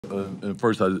and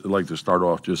first I'd like to start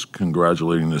off just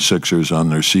congratulating the Sixers on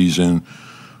their season,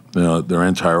 their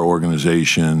entire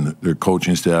organization, their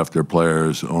coaching staff, their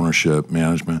players, ownership,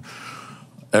 management.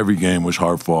 Every game was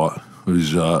hard fought. It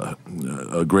was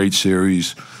a great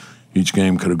series. Each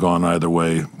game could have gone either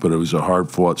way, but it was a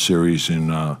hard fought series,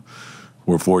 and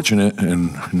we're fortunate,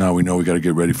 and now we know we got to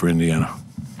get ready for Indiana.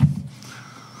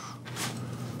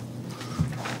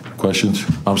 Questions?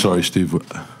 I'm sorry, Steve.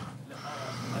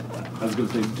 I was going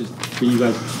to say, just for you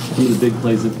guys, some of the big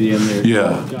plays at the end there.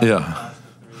 Yeah.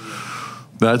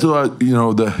 That's what,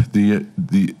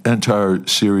 the entire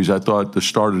series, I thought the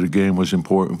start of the game was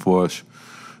important for us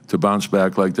to bounce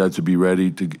back like that, to be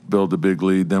ready to build a big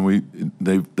lead. Then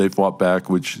they fought back,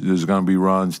 which there's going to be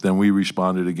runs. Then we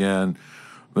responded again.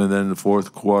 And then the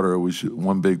fourth quarter, it was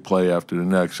one big play after the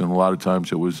next. And a lot of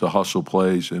times it was the hustle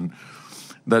plays. And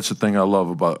that's the thing I love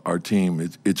about our team.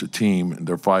 It's a team.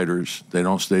 They're fighters. They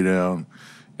don't stay down.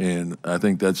 And I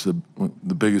think that's the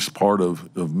biggest part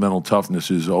of mental toughness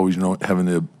is always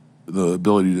having the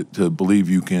ability to believe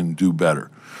you can do better.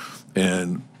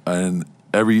 And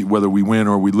whether we win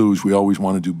or we lose, we always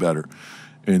want to do better.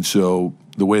 And so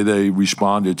the way they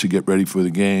responded to get ready for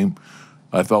the game,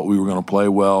 I felt we were going to play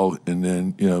well. And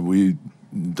then,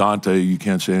 Dante, you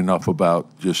can't say enough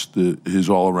about just his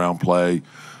all-around play,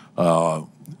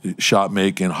 shot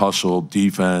making, hustle,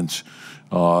 defense.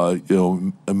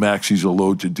 Maxi's a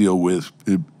load to deal with,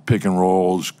 pick and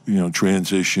rolls,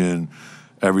 transition,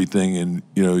 everything. And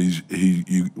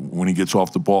when he gets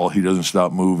off the ball, he doesn't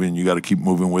stop moving. You got to keep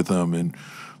moving with him. And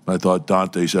I thought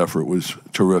Dante's effort was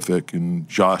terrific, and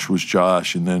Josh was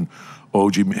Josh. And then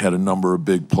OG had a number of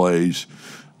big plays.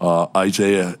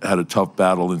 Isaiah had a tough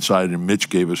battle inside, and Mitch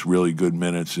gave us really good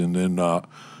minutes. And then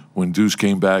when Deuce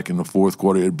came back in the fourth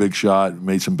quarter, he had a big shot,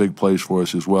 made some big plays for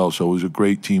us as well. So it was a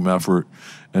great team effort.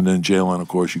 And then Jalen, of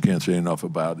course, you can't say enough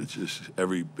about. It's just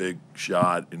every big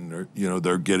shot, and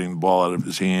they're getting the ball out of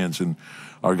his hands. And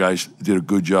our guys did a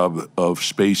good job of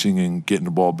spacing and getting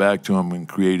the ball back to him and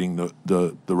creating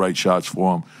the right shots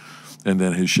for him. And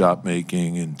then his shot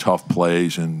making and tough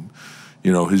plays, and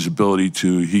his ability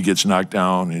he gets knocked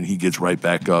down and he gets right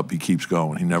back up. He keeps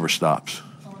going. He never stops.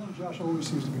 Josh always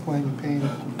seems to be playing in pain,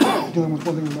 dealing with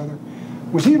one thing or another.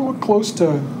 Was he close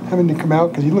to having to come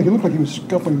out? Because he looked like he was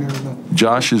scuffling there.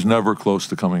 Josh is never close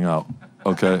to coming out,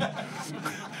 okay?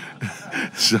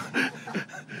 So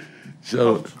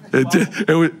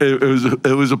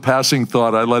it was a passing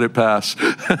thought. I let it pass. He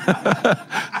didn't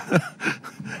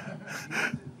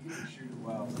shoot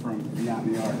well from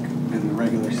beyond the arc in the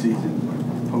regular season,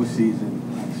 postseason.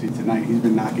 Tonight he's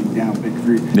been knocking down big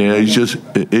threes. Yeah,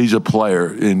 he's a player,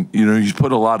 and he's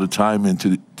put a lot of time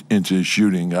into his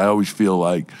shooting. I always feel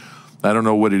like, I don't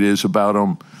know what it is about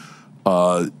him.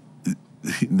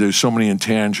 There's so many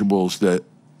intangibles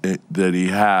that he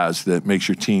has that makes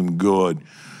your team good,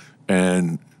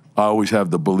 and I always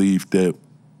have the belief that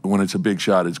when it's a big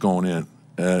shot, it's going in.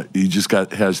 He just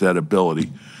has that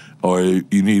ability. Or you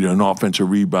need an offensive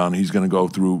rebound, he's going to go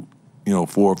through 4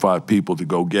 or 5 people to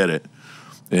go get it.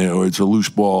 Or it's a loose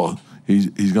ball, he's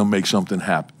going to make something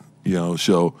happen.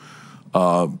 So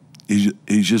he's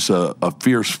just a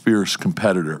fierce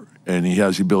competitor, and he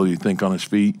has the ability to think on his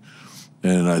feet.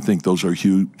 And I think those are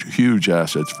huge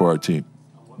assets for our team.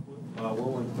 What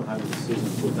went behind the decision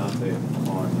to put Dante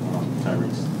on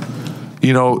Tyrese?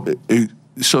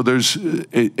 So there's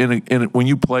when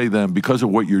you play them, because of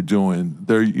what you're doing,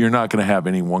 you're not going to have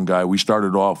any one guy. We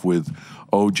started off with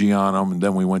OG on him, and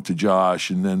then we went to Josh,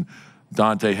 and then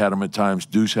Dante had him at times,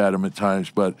 Deuce had him at times,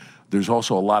 but there's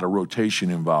also a lot of rotation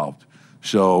involved.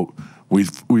 So we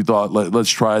thought, let's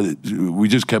try it. We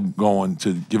just kept going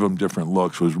to give him different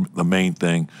looks was the main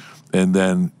thing. And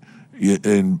then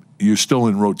you're still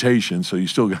in rotation, so you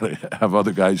still got to have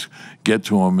other guys get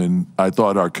to him. And I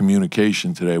thought our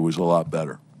communication today was a lot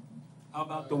better. How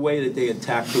about the way that they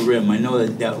attacked the rim? I know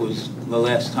that was the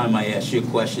last time I asked you a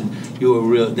question.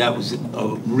 That was a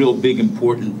real big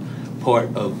important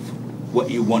part of what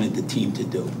you wanted the team to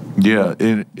do. Yeah,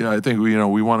 and I think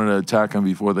we wanted to attack them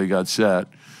before they got set,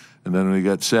 and then they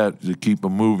got set to keep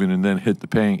them moving, and then hit the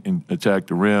paint and attack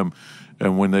the rim.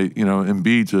 And when they,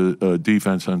 Embiid's a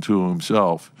defense unto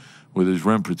himself with his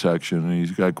rim protection, and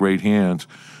he's got great hands,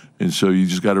 and so you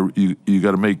just got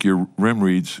to make your rim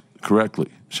reads correctly.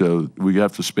 So we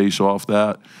have to space off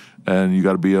that, and you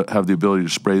got to have the ability to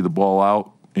spray the ball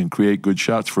out and create good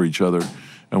shots for each other.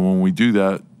 And when we do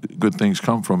that, good things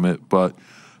come from it. But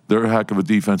they're a heck of a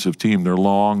defensive team. They're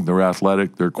long, they're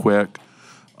athletic, they're quick.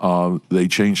 They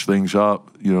change things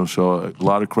up, so a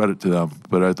lot of credit to them.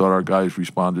 But I thought our guys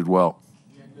responded well.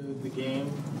 At the end of the game,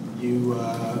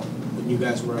 you you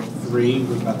guys were up 3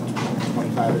 with about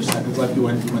 25 or seconds left. You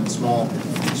went small,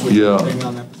 switching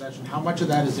on that possession. How much of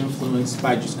that is influenced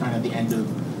by just kind of the end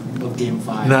of Game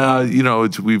 5? Nah, you know,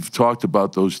 we've talked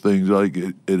about those things. Like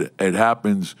it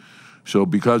happens. So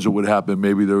because it would happen,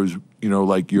 maybe there was, you know,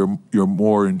 like you're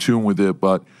more in tune with it,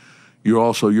 but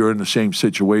you're in the same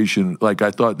situation. Like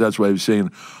I thought that's why I was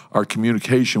saying our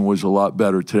communication was a lot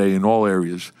better today in all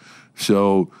areas.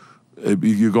 So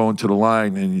you're going to the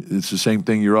line and it's the same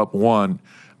thing. You're up 1,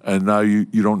 and now you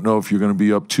don't know if you're going to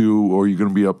be up 2 or you're going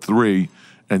to be up 3.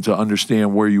 And to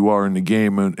understand where you are in the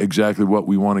game and exactly what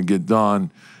we want to get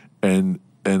done, and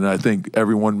I think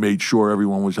everyone made sure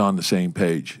everyone was on the same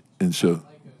page. And so.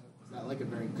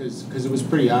 Because it was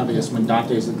pretty obvious when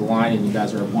Dante's at the line and you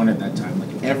guys are at 1 at that time.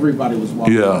 Like everybody was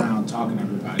walking around talking to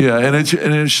everybody. Yeah, and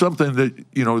it's something that,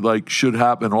 you know, like should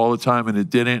happen all the time, and it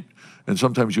didn't. And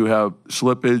sometimes you have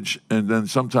slippage, and then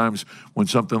sometimes when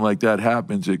something like that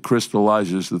happens, it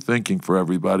crystallizes the thinking for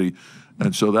everybody.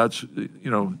 And so that's,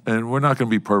 you know, and we're not going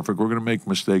to be perfect. We're going to make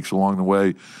mistakes along the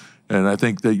way. And I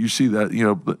think that you see that, you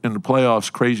know, in the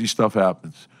playoffs, crazy stuff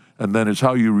happens. And then it's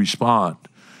how you respond.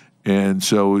 And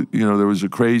so, you know, there was a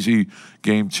crazy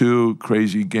Game 2,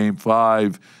 crazy Game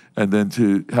 5, and then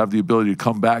to have the ability to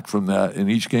come back from that.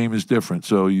 And each game is different.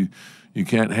 So you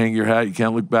can't hang your hat. You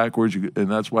can't look backwards.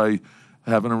 And that's why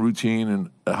having a routine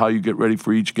and how you get ready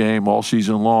for each game all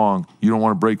season long, you don't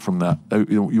want to break from that.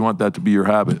 You want that to be your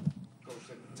habit.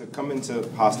 To come into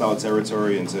hostile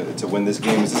territory and to win this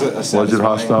game, is this a satisfying... Was it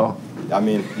hostile? I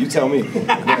mean, you tell me.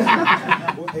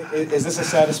 Is this a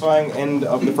satisfying end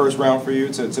of the first round for you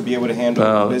to be able to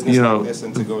handle business like this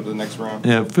and to go to the next round?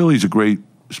 Yeah, Philly's a great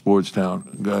sports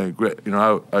town. Great, you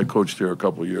know, I coached here a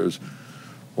couple of years,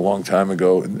 a long time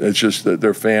ago. It's just that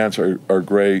their fans are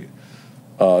great.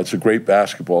 It's a great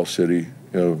basketball city,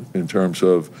 you know, in terms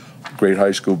of great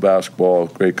high school basketball,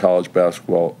 great college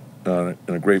basketball, and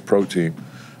a great pro team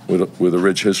with a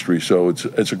rich history. So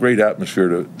it's a great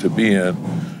atmosphere to be in.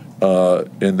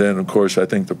 And then, of course, I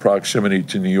think the proximity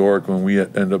to New York, when we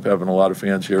end up having a lot of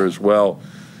fans here as well,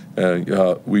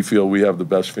 we feel we have the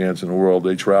best fans in the world.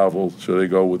 They travel, so they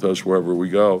go with us wherever we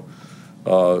go.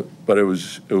 But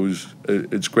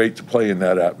it's great to play in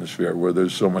that atmosphere where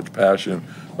there's so much passion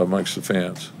amongst the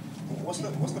fans. What's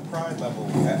the pride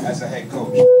level as a head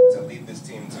coach to lead this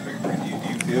team to victory? Do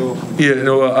you feel? Yeah, you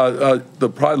know, the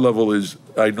pride level is,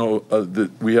 I know that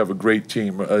we have a great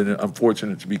team, and I'm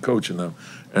fortunate to be coaching them.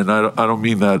 And I don't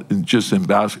mean that just in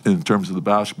terms of the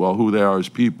basketball, who they are as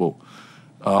people.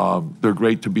 They're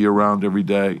great to be around every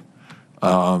day.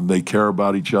 They care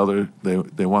about each other.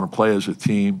 They want to play as a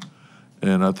team.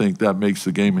 And I think that makes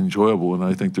the game enjoyable, and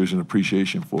I think there's an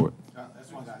appreciation for it.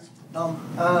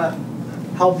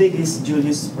 How big is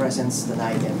Julius' presence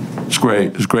tonight? It's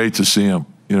great. It's great to see him.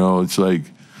 You know, it's like,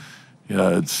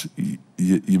 yeah,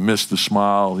 you miss the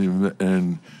smile,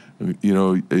 and you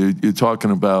know, you're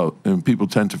talking about, and people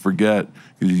tend to forget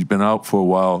because he's been out for a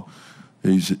while.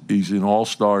 He's an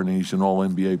all-star and he's an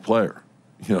all-NBA player.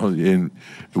 You know, and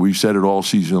we've said it all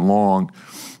season long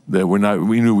that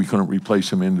we knew we couldn't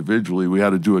replace him individually. We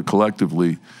had to do it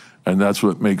collectively, and that's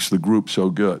what makes the group so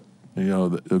good. You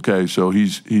know, okay, so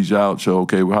he's out. So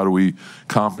okay, well, how do we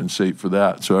compensate for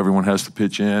that? So everyone has to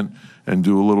pitch in and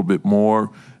do a little bit more,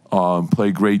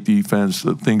 play great defense,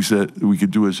 the things that we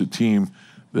could do as a team.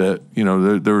 That, you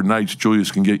know, there are nights Julius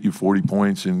can get you 40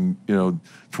 points and, you know,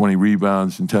 20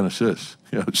 rebounds and 10 assists.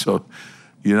 You know, so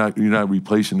you're not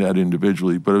replacing that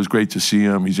individually. But it was great to see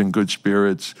him. He's in good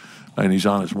spirits, and he's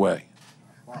on his way.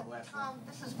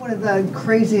 This is one of the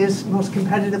craziest, most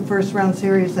competitive first-round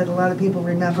series that a lot of people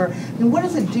remember. I mean, what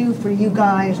does it do for you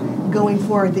guys going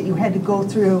forward that you had to go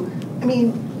through? I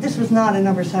mean, this was not a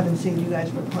number 7 seed you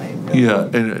guys were playing. Really. Yeah,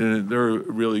 and they're a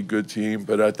really good team.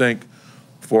 But I think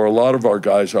for a lot of our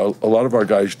guys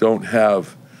don't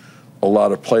have a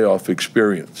lot of playoff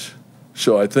experience.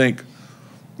 So I think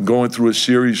going through a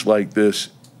series like this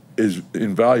is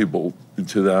invaluable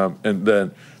to them. And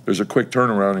then there's a quick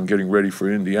turnaround in getting ready for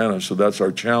Indiana, so that's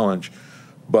our challenge.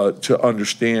 But to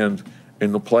understand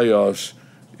in the playoffs,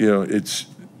 you know,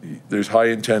 there's high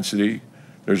intensity,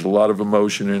 there's a lot of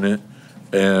emotion in it,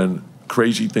 and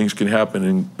crazy things can happen,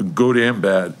 and good and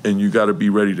bad, and you got to be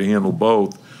ready to handle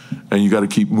both. And you got to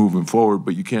keep moving forward,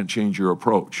 but you can't change your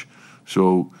approach.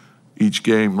 So each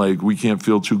game, like, we can't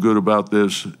feel too good about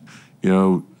this. You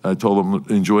know, I told them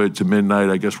enjoy it to midnight.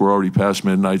 I guess we're already past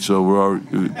midnight, so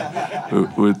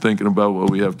we're thinking about what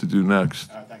we have to do next.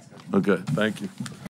 Thanks, Coach. Okay, thank you.